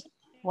水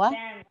What?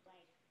 them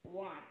like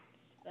once,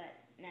 but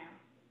no.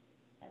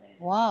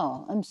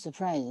 Wow, I'm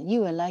surprised.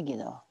 You will like it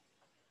though.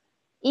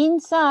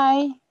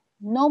 Inside,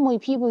 normally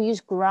people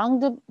use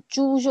ground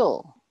猪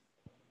肉.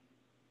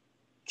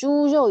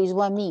 猪肉 is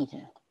what meat?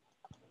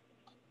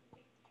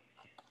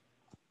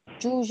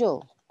 猪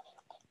肉.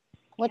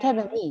 What type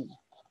of meat?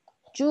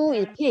 猪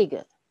is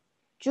pig.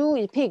 猪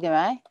is pig,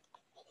 right?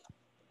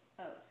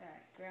 Oh,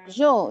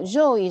 sorry.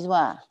 肉 is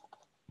what?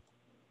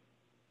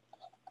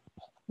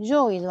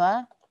 肉 is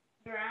what?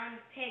 Ground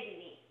pig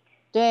meat.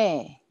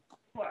 对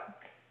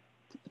Pork.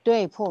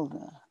 对 pork.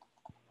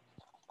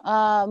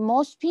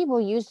 Most people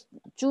use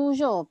猪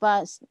肉,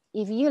 but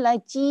if you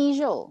like 鸡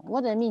肉,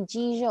 what does it mean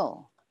鸡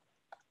肉?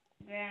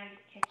 Ground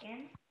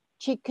chicken.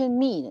 Chicken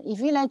meat. If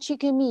you like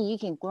chicken meat, you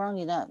can ground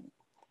it up.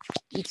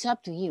 It's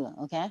up to you,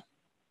 okay?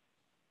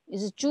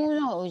 Is 猪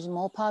肉 is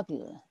more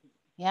popular?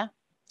 Yeah?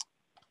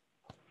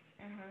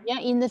 Yeah,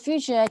 in the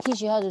future, I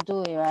teach you how to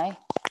do it, right?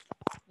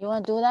 You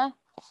want to do that?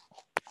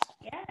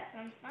 Yeah, that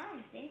sounds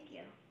fun. Thank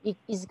you.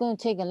 It's going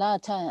to take a lot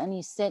of time. I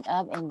need to set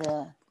up and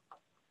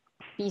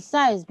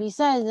besides,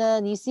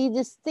 you see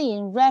this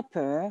thing,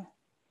 wrapper,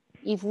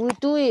 if we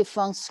do it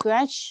from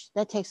scratch,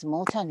 that takes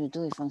more time to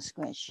do it from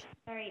scratch.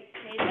 Sorry,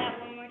 say that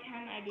one more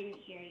time. I didn't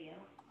hear you.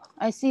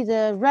 I see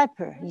the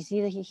wrapper. You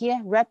see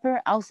here,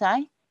 wrapper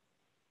outside?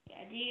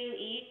 Yeah, do you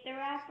eat the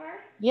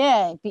wrapper?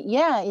 Yeah,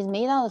 it's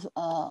made out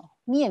of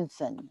面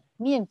粉.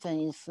 面粉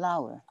is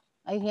flour.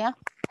 Are you here?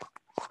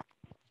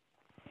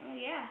 Oh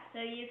yeah,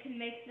 so you can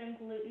make them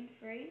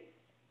gluten-free?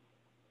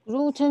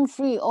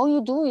 Gluten-free. All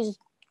you do is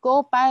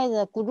go buy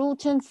the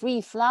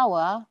gluten-free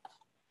flour,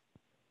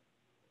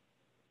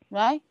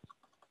 right?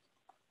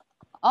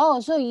 Oh,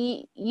 so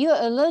you're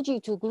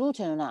allergic to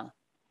gluten or not?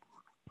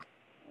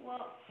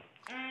 Well,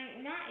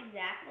 I'm not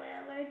exactly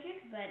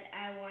allergic, but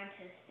I want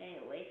to stay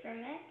away from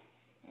it.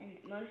 And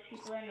most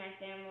people in my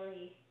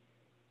family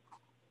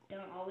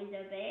don't always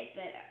obey it,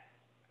 but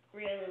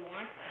really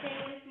want to stay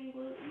away from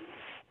gluten.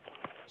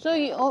 So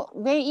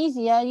very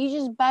easy. You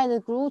just buy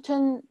the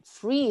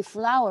gluten-free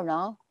flour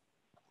now,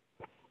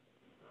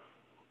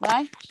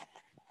 right?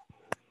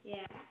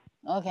 Yeah.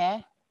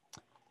 Okay.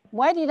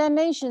 Why did I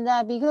mention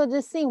that? Because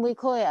this thing we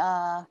call it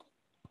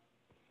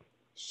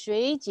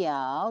水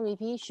饺.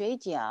 Repeat 水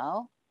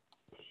饺.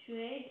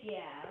 水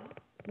饺.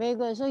 Very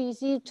good. So you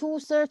see two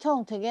third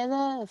tone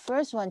together. The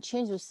first one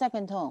change to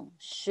second tone.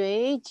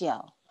 水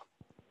饺.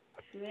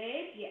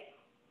 水饺.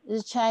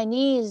 It's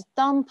Chinese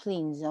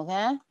dumplings,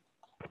 okay?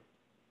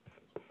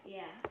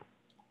 Yeah.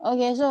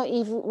 Okay, so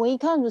if when it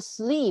comes to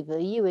sleep,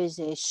 you will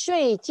say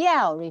睡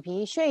觉.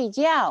 Repeat 睡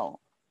觉.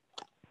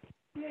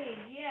 睡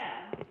觉.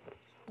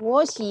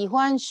 我喜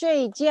欢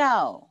睡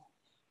觉.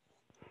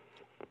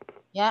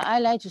 Yeah, I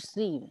like to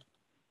sleep.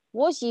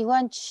 我喜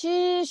欢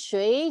吃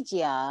水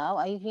饺.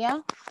 Are you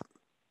here?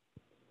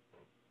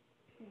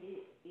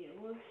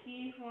 我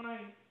喜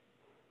欢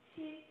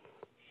吃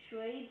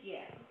水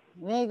饺.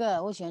 Very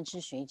good. 我喜欢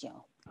吃水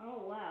饺.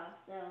 Oh wow,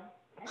 so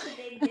that's a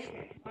big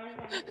difference. One of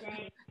them is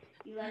saying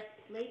you like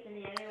to sleep, and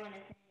the other one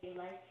is saying you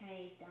like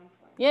Chinese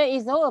dumplings. Yeah,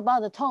 it's all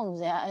about the tones.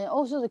 Yeah, and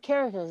also the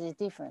characters is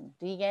different.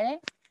 Do you get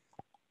it?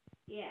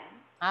 Yeah.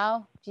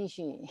 好，继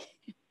续。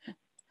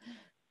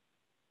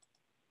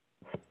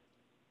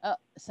Oh,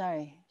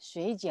 sorry,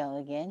 水饺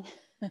again.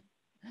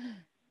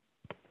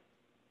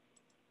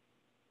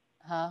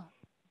 好。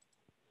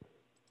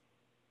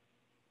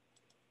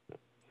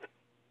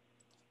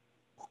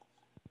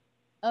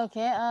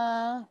Okay,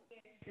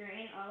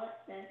 Screen, all it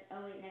says.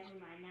 Oh wait, never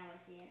mind. Now I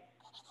see it.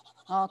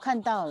 哦，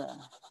看到了。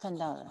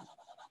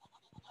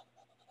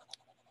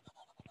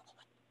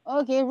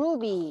Okay,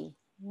 Ruby,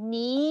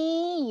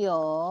 你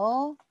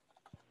有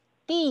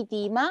弟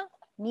弟吗？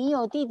你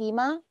有弟弟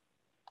吗？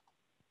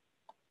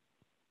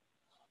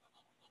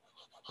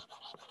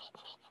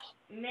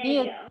没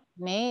有。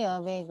没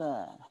有这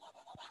个。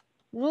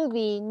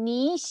Ruby,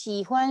 你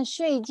喜欢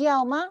睡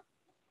觉吗？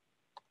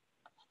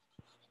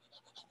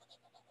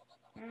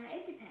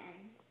 It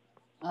depends.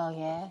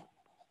 Okay.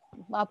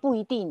 不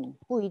一定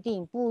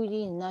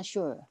not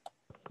sure.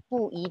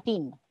 不一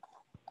定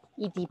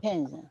It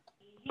depends.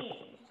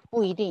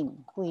 不一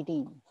定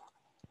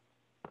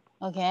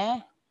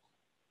Okay.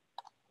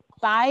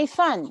 白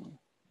饭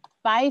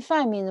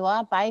means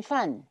what? 白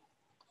饭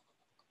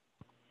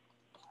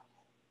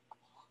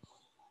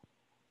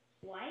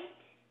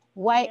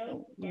White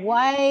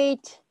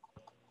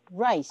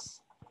rice.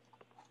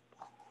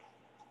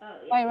 Oh,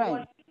 yeah. White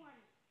rice.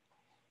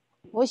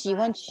 我喜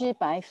欢吃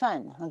白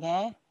饭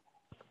Okay.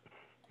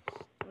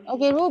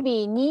 Okay,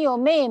 Ruby, 你有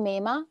妹妹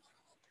吗？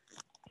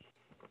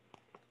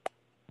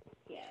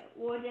 Yeah,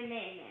 我的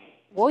妹妹。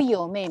我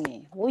有妹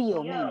妹。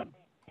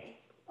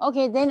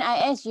Okay, then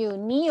I ask you,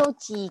 你有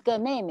几个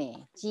妹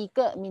妹？几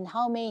个 mean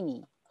how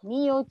many?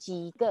 你有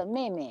几个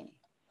妹妹？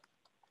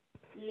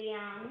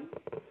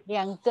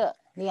两个。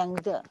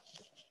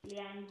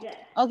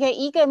Okay,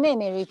 一个妹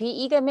妹 repeat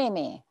一个妹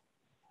妹。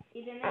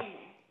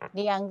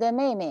两个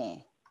妹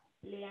妹。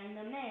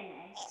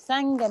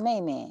三个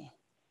妹妹。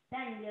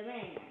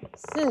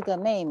四个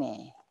妹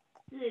妹。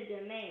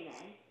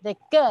The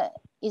ge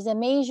is a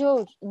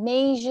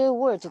major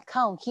word to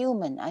count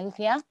human. Are you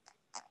clear?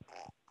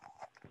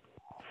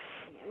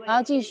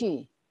 好，继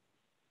续。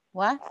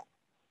What?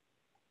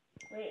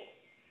 Wait.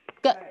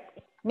 Ge.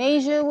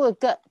 Major word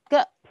ge.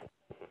 Good.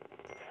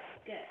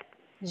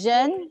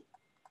 人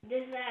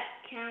Does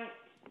that count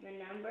the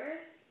numbers?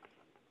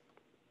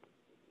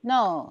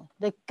 No,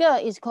 the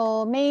ge is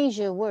called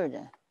major word.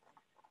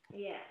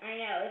 Yeah, I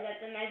know. Is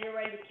that the measure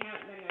word to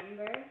count the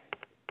number?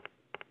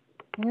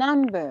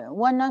 Number.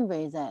 What number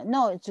is that?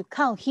 No, it's to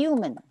count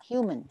human.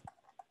 Human.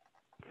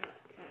 Oh,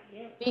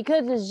 yeah.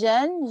 Because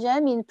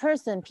人 means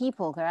person,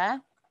 people,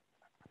 correct?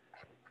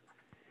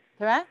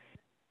 Correct?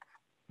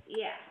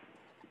 Yeah.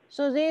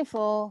 So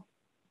therefore,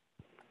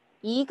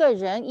 一个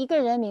人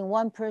means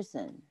one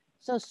person.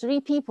 So 3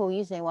 people,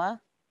 you say what?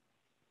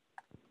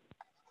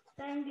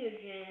 三个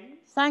人。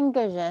三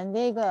个人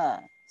very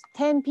good.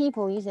 10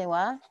 people, you say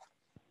what?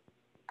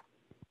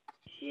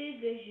 十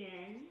个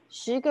人。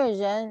十个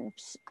人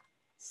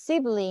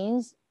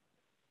siblings,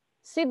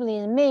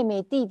 妹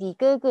妹弟弟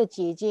哥哥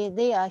姐姐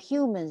they are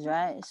humans,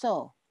 right?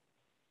 So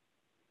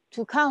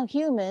to count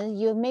humans,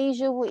 your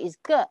measure word is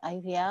个 are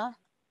you clear?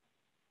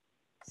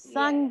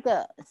 三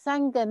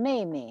个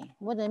妹妹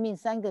what does it mean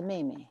三个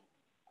妹妹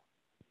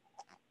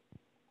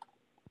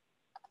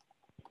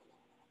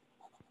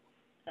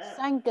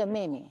三个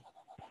妹妹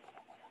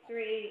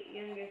 3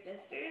 younger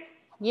sisters.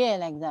 Yeah,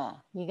 like that.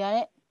 You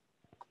got it?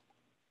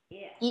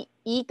 Yeah.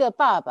 一个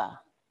爸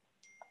爸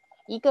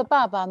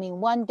mean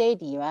one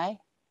daddy, right?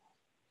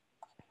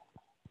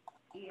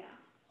 Yeah.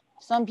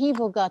 Some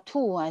people got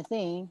 2, I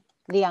think.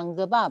 两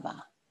个爸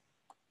爸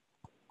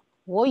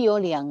我有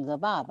两个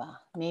爸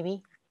爸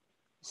maybe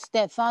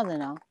stepfather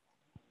now.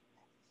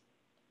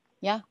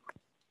 Yeah.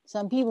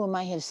 Some people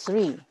might have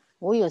 3.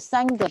 我有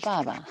三个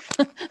爸爸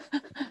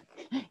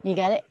You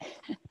got it?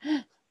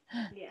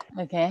 Yeah.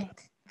 Okay.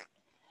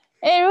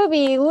 Hey,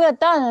 Ruby, we are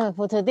done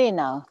for today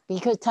now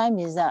because time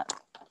is up.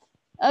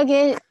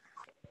 Okay.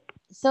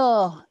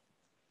 So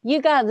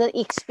you got the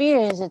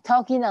experience of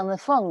talking on the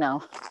phone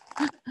now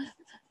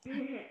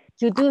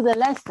to do the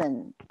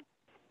lesson.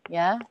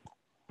 Yeah.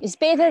 It's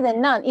better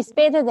than none. It's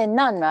better than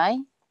none, right?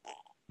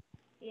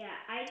 Yeah,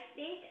 I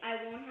think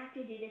I won't have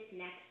to do this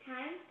next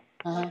time.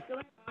 Uh-huh. What's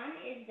going on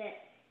is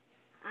that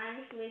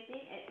I'm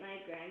sleeping at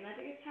my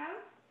grandmother's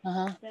house.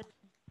 Uh-huh. So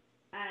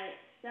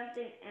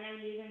and I'm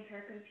using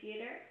her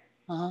computer.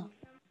 Uh-huh.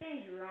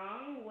 Something's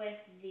wrong with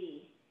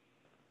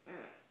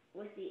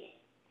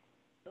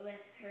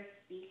with her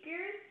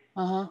speakers.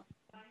 Uh-huh.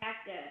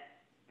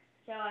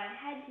 So I've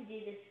had to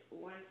do this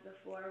once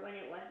before when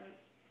it wasn't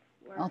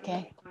working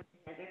Okay. on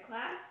another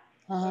class.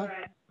 Uh-huh.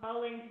 Where I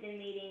call into the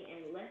meeting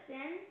and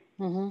listen.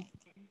 Mm-hmm.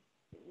 And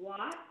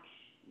watch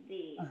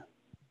the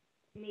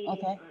meeting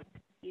Okay. on the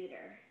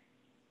computer.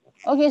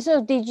 Okay,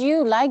 so did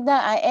you like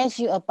that? I asked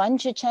you a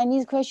bunch of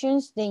Chinese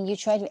questions, then you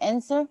try to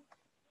answer?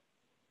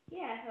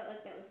 Yeah, I felt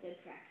like that was good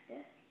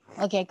practice.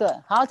 Okay,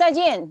 good. 好，再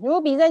见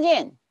，Ruby，再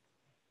见。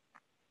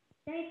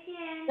再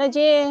见。再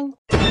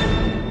见。